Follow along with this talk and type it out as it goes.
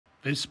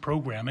This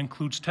program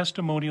includes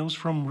testimonials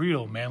from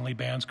real Manly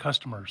Band's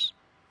customers,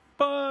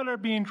 but are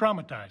being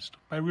dramatized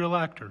by real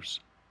actors.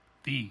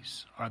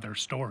 These are their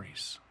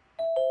stories.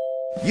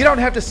 You don't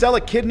have to sell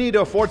a kidney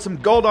to afford some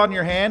gold on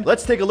your hand.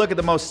 Let's take a look at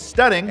the most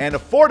stunning and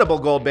affordable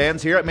gold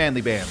bands here at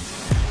Manly Bands.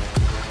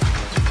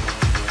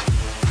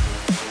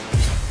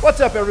 What's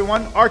up,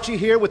 everyone? Archie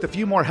here with a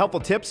few more helpful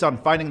tips on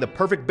finding the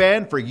perfect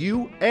band for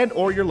you and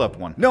or your loved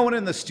one. No one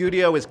in the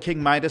studio is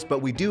King Midas,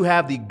 but we do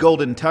have the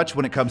golden touch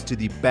when it comes to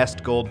the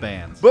best gold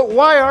bands. But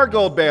why are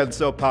gold bands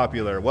so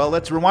popular? Well,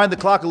 let's rewind the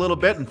clock a little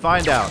bit and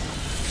find out.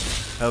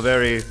 How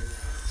very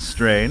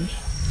strange.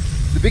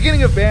 The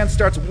beginning of bands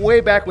starts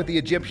way back with the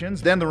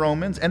Egyptians, then the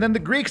Romans, and then the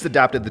Greeks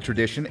adopted the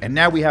tradition, and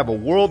now we have a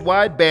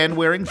worldwide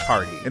band-wearing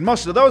party. And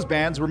most of those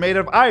bands were made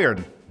of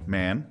iron,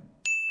 man.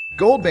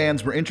 Gold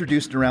bands were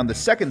introduced around the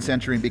 2nd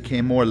century and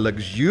became more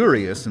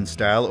luxurious in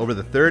style over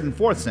the 3rd and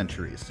 4th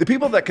centuries. The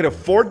people that could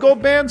afford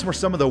gold bands were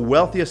some of the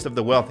wealthiest of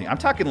the wealthy. I'm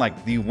talking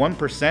like the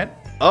 1%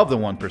 of the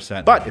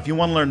 1%. But if you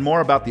want to learn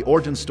more about the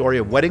origin story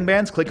of wedding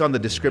bands, click on the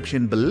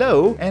description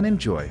below and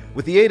enjoy.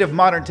 With the aid of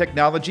modern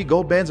technology,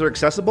 gold bands are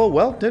accessible,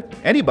 well, to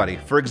anybody.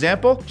 For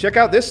example, check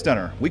out this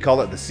stunner. We call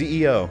it the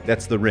CEO.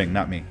 That's the ring,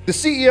 not me. The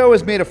CEO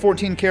is made of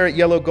 14-karat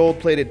yellow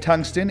gold-plated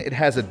tungsten. It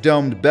has a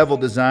domed bevel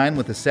design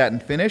with a satin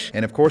finish,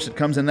 and of course it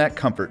comes in that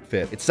comfort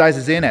fit. It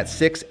sizes in at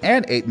 6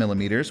 and 8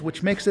 millimeters,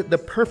 which makes it the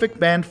perfect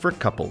band for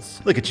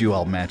couples. Look at you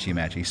all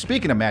matchy-matchy.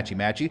 Speaking of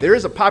matchy-matchy, there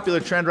is a popular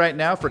trend right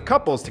now for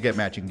couples to get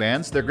matching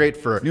bands. They're great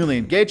for newly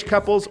engaged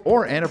couples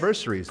or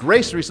anniversaries.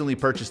 Grace recently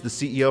purchased the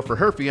CEO for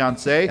her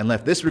fiance and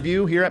left this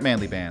review here at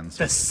Manly Bands.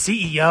 The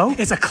CEO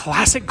is a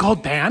classic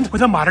gold band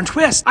with a modern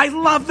twist. I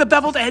love the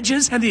beveled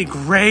edges and the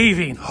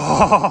engraving.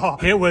 Oh,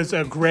 it was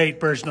a great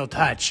personal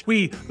touch.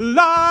 We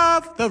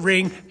love the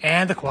ring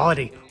and the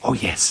quality. Oh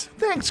yes.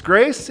 Thanks,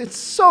 Grace. It's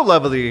so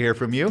lovely to hear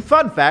from you.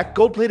 Fun fact,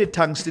 gold-plated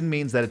tungsten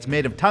means that it's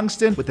made of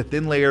tungsten with a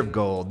thin layer of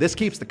gold. This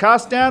keeps the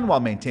cost down while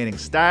maintaining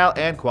style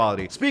and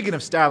quality. Speaking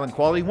of style and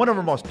quality, one of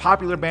our most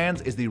popular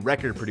bands is the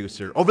record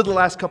producer. Over the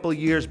last couple of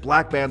years,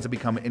 black bands have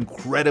become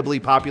incredibly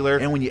popular,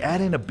 and when you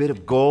add in a bit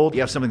of gold,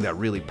 you have something that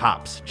really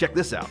pops. Check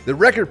this out. The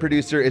record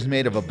producer is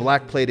made of a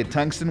black-plated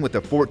tungsten with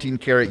a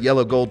 14-karat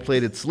yellow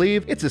gold-plated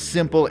sleeve. It's a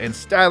simple and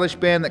stylish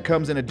band that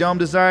comes in a dome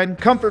design,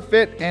 comfort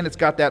fit, and it's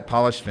got that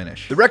polished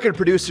finish. The record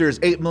producer is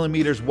 8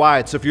 millimeters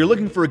wide, so if you're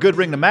looking for a good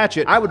ring to match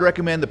it, I would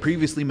recommend the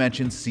previously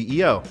mentioned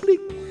CEO.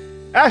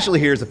 Bling. Ashley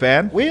here's a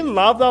fan. We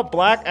love the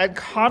black and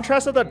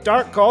contrast of the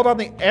dark gold on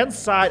the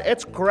inside.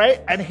 It's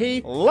great and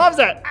he loves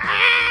it.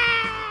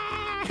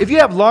 If you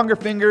have longer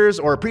fingers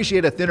or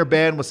appreciate a thinner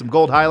band with some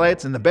gold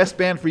highlights, then the best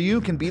band for you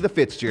can be the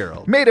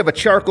Fitzgerald. Made of a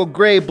charcoal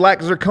gray black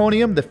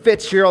zirconium, the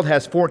Fitzgerald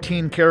has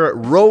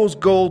 14-karat rose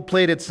gold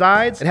plated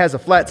sides. It has a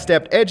flat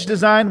stepped edge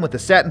design with a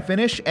satin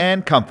finish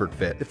and comfort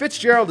fit. The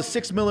Fitzgerald is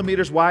 6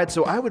 millimeters wide,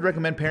 so I would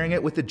recommend pairing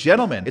it with the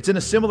Gentleman. It's in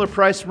a similar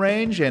price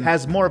range and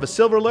has more of a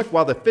silver look,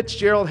 while the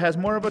Fitzgerald has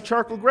more of a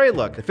charcoal gray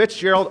look. The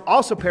Fitzgerald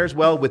also pairs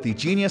well with the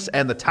Genius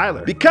and the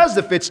Tyler. Because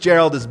the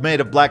Fitzgerald is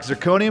made of black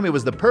zirconium, it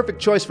was the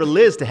perfect choice for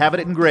Liz to have it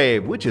engraved,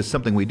 which is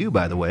something we do,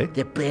 by the way.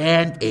 The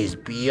band is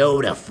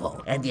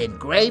beautiful, and the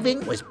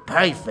engraving was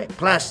perfect.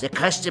 Plus, the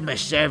customer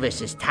service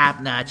is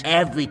top-notch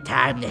every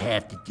time they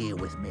have to deal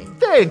with me.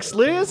 Thanks,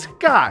 Liz.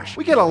 Gosh,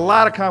 we get a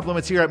lot of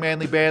compliments here at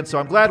Manly Band, so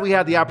I'm glad we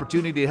had the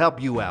opportunity to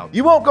help you out.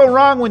 You won't go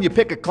wrong when you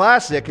pick a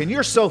classic, and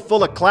you're so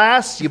full of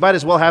class, you might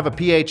as well have a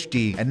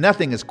PhD. And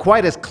nothing is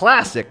quite as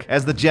classic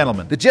as the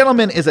Gentleman. The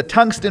Gentleman is a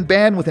tungsten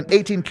band with an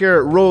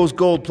 18-karat rose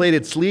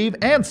gold-plated sleeve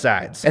and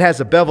sides. It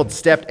has a beveled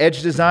stepped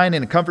edge design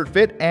and a comfort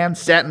fit and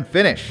satin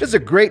finish. This is a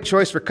great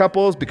choice for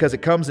couples because it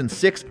comes in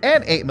 6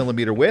 and 8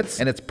 millimeter widths,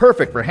 and it's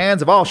perfect for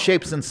hands of all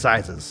shapes and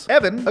sizes.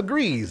 Evan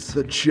agrees.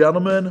 The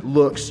Gentleman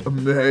looks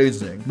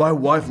amazing. My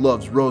wife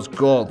loves rose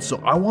gold,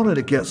 so I wanted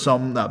to get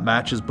something that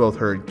matches both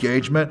her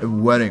engagement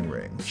and wedding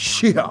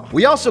rings. Yeah.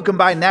 We also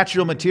combine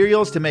natural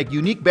materials to make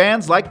unique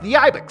bands like the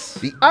Ibex.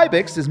 The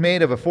Ibex is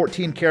made of a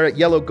 14-karat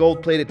yellow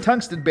gold-plated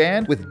tungsten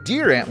band with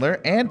deer antler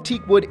and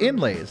teakwood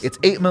inlays. It's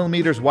 8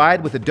 millimeters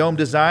wide with a dome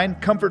design,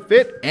 comfort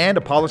fit, and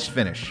a polished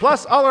finish.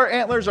 Plus, all our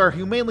antlers are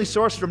humanely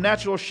sourced from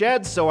natural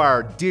sheds, so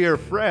our dear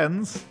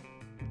friends,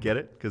 get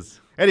it?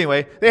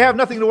 Anyway, they have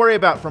nothing to worry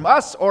about from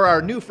us or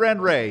our new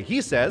friend Ray.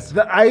 He says,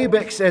 the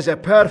Ibex is a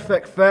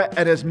perfect fit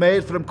and is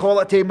made from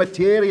quality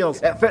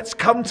materials. It fits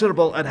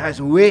comfortable and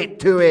has weight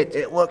to it.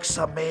 It looks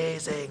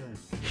amazing.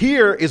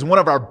 Here is one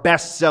of our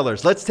best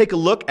sellers. Let's take a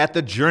look at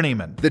the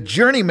Journeyman. The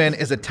Journeyman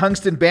is a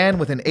tungsten band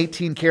with an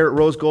 18-karat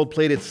rose gold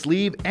plated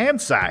sleeve and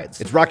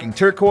sides. It's rocking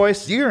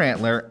turquoise, deer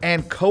antler,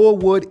 and koa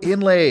wood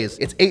inlays.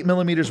 It's 8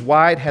 millimeters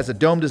wide, has a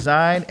dome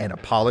design, and a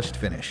polished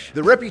finish.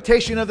 The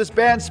reputation of this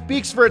band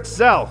speaks for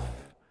itself.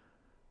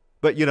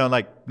 But you know,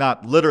 like,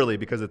 not literally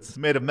because it's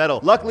made of metal.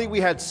 Luckily, we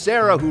had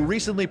Sarah, who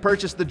recently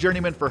purchased the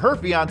Journeyman for her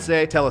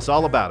fiance, tell us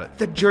all about it.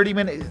 The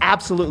Journeyman is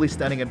absolutely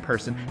stunning in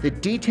person. The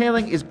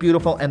detailing is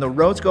beautiful and the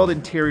rose gold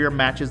interior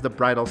matches the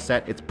bridal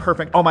set. It's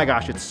perfect. Oh my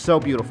gosh, it's so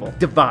beautiful.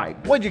 Divine.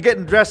 When you're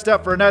getting dressed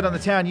up for a night on the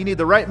town, you need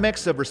the right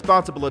mix of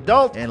responsible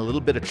adult and a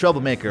little bit of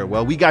troublemaker.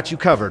 Well, we got you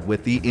covered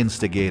with the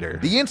Instigator.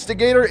 The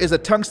Instigator is a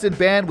tungsten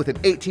band with an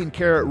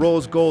 18-karat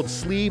rose gold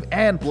sleeve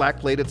and black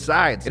plated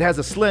sides. It has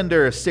a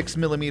slender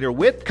 6mm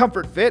width,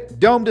 comfort fit,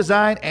 dome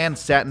design, and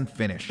satin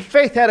finish.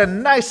 Faith had a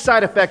nice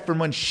side effect from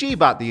when she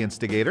bought the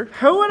Instigator.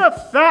 Who would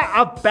have thought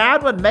a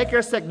band would make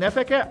your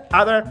significant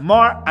other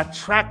more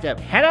attractive?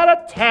 10 out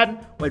of 10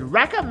 would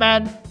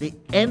recommend the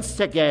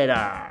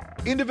Instigator.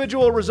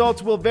 Individual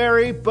results will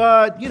vary,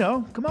 but, you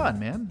know, come on,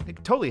 man. It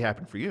could totally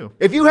happen for you.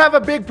 If you have a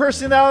big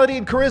personality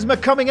and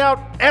charisma coming out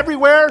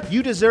everywhere,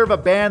 you deserve a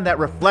band that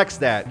reflects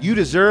that. You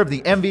deserve the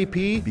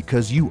MVP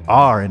because you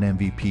are an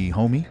MVP,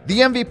 homie. The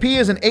MVP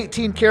is an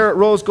 18-karat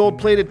rose gold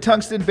plated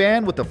tungsten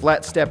band with a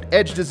flat stepped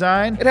edge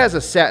design. It has a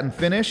satin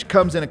finish,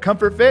 comes in a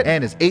comfort fit,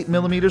 and is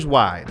 8mm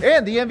wide.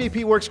 And the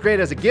MVP works great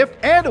as a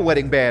gift and a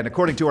wedding band,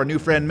 according to our new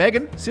friend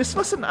Megan. This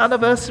was an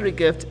anniversary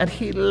gift and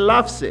he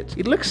loves it.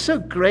 It looks so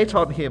great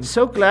on him.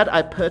 So glad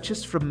I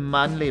purchased from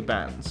Manly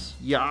Bands.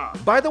 Yeah.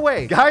 By the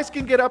way, guys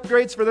can get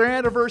upgrades for their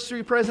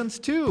anniversary presents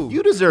too.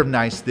 You deserve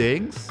nice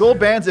things. Gold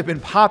bands have been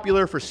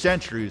popular for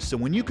centuries, so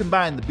when you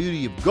combine the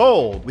beauty of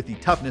gold with the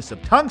toughness of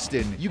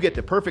tungsten, you get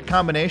the perfect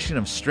combination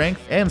of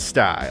strength and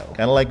style.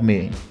 Kinda like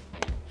me.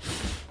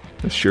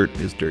 This shirt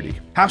is dirty.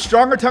 How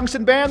strong are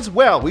tungsten bands?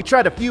 Well, we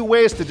tried a few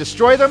ways to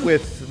destroy them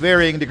with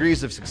varying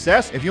degrees of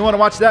success. If you want to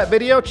watch that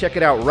video, check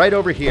it out right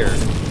over here.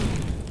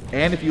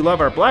 And if you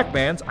love our black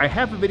bands, I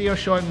have a video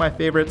showing my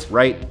favorites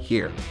right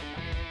here.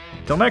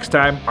 Till next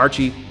time,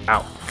 Archie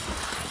out.